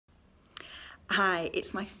Hi,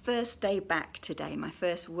 it's my first day back today, my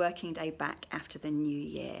first working day back after the new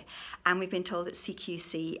year. And we've been told that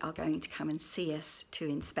CQC are going to come and see us to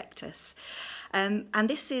inspect us. And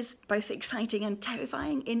this is both exciting and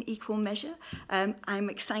terrifying in equal measure. I'm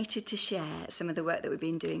excited to share some of the work that we've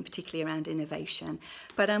been doing, particularly around innovation.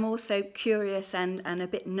 But I'm also curious and a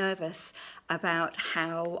bit nervous about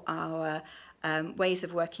how our ways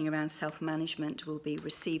of working around self-management will be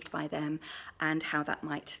received by them and how that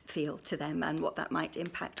might feel to them and what that might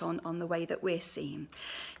impact on the way that we're seen.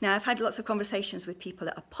 Now, I've had lots of conversations with people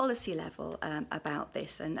at a policy level about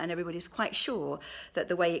this, and everybody's quite sure that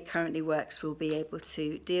the way it currently works will be able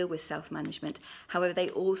to deal with self-management. However,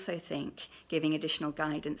 they also think giving additional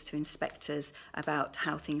guidance to inspectors about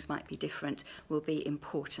how things might be different will be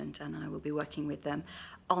important, and I will be working with them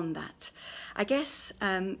on that. I guess,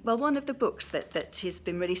 well, one of the books that has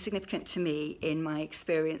been really significant to me in my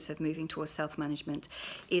experience of moving towards self-management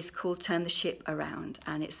is called Turn the Ship Around,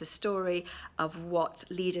 and it's the story of what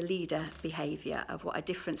leader-leader behaviour, of what a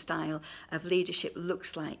different style of leadership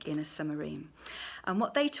looks like in a submarine. And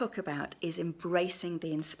what they talk about is embracing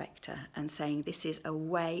the inspector and saying this is a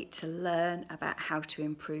way to learn about how to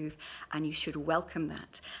improve, and you should welcome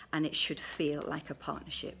that, and it should feel like a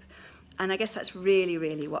partnership. And I guess that's really,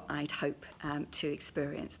 really what I'd hope to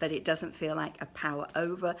experience, that it doesn't feel like a power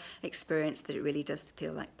over experience, that it really does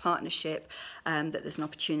feel like partnership, that there's an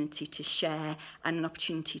opportunity to share and an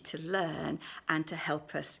opportunity to learn and to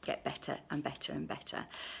help us get better and better and better.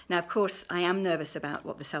 Now, of course, I am nervous about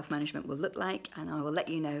what the self-management will look like, and I will let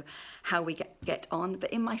you know how we get on.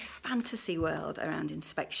 But in my fantasy world around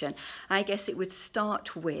inspection, I guess it would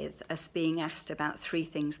start with us being asked about 3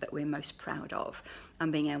 things that we're most proud of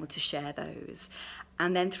and being able to share those.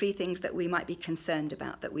 And then 3 things that we might be concerned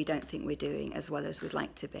about that we don't think we're doing as well as we'd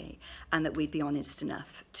like to be, and that we'd be honest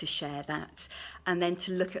enough to share that. And then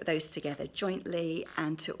to look at those together jointly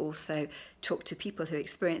and to also talk to people who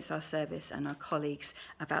experience our service and our colleagues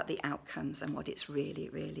about the outcomes and what it's really,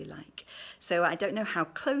 really like. So I don't know how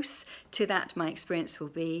close to that my experience will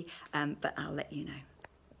be, but I'll let you know.